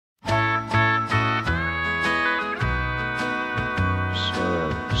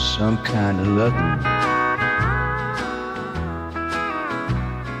some kind of loving.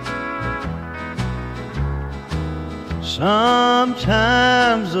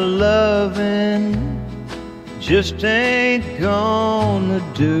 Sometimes a loving just ain't gonna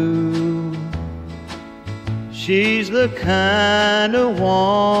do. She's the kind of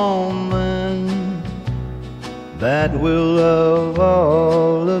woman that will love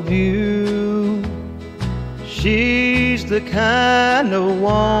all of you. She's the kind of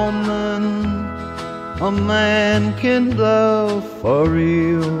woman a man can love for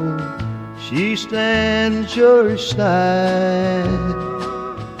real. She stands your side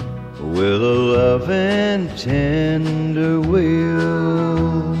with a loving, tender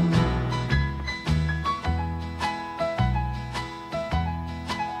will.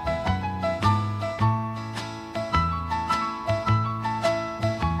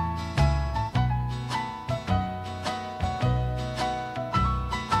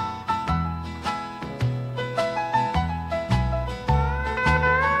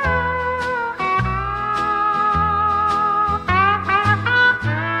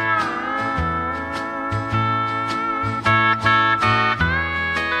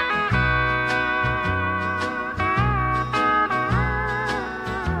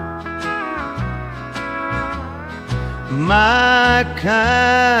 My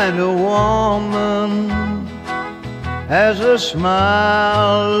kind of woman has a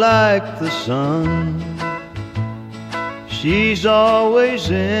smile like the sun. She's always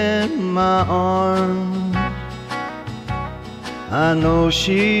in my arms. I know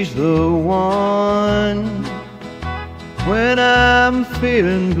she's the one. When I'm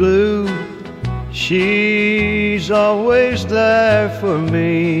feeling blue, she's always there for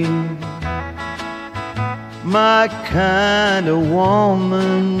me. My kind of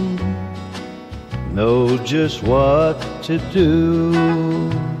woman knows just what to do.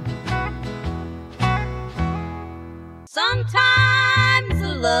 Sometimes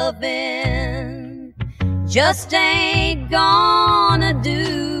a lovin' just ain't gonna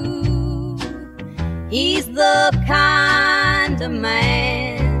do. He's the kind of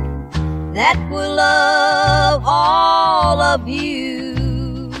man that will love all of you.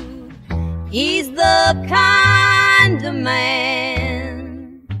 He's the kind of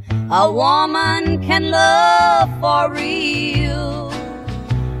man a woman can love for real.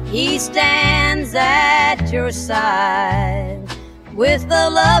 He stands at your side with a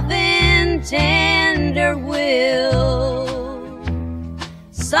loving, tender will.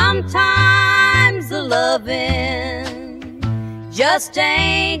 Sometimes the loving just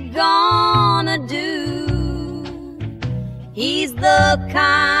ain't gonna do. He's the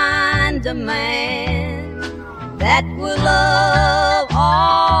kind of man that will love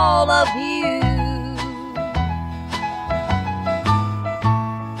all of you.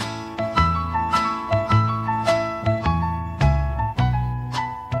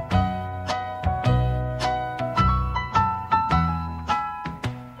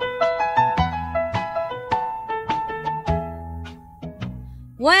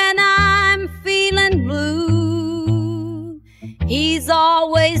 When I'm feeling blue, he's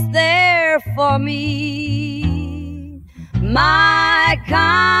always there for me. My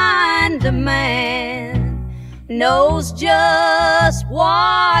kind of man knows just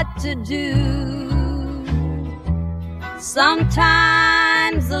what to do.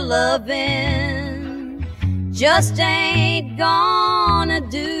 Sometimes the loving just ain't gonna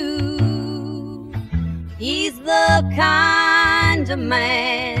do. He's the kind of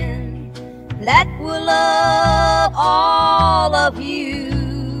man that will love all of you.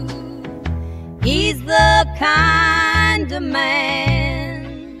 He's the kind of man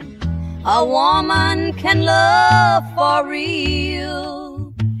a woman can love for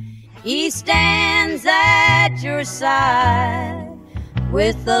real. He stands at your side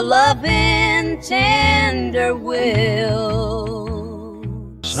with a loving, tender will.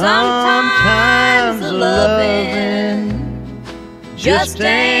 Sometimes the loving just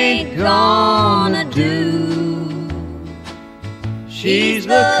ain't gonna do. She's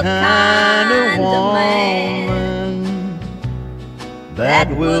the kind of woman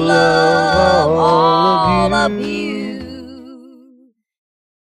that will love all of you.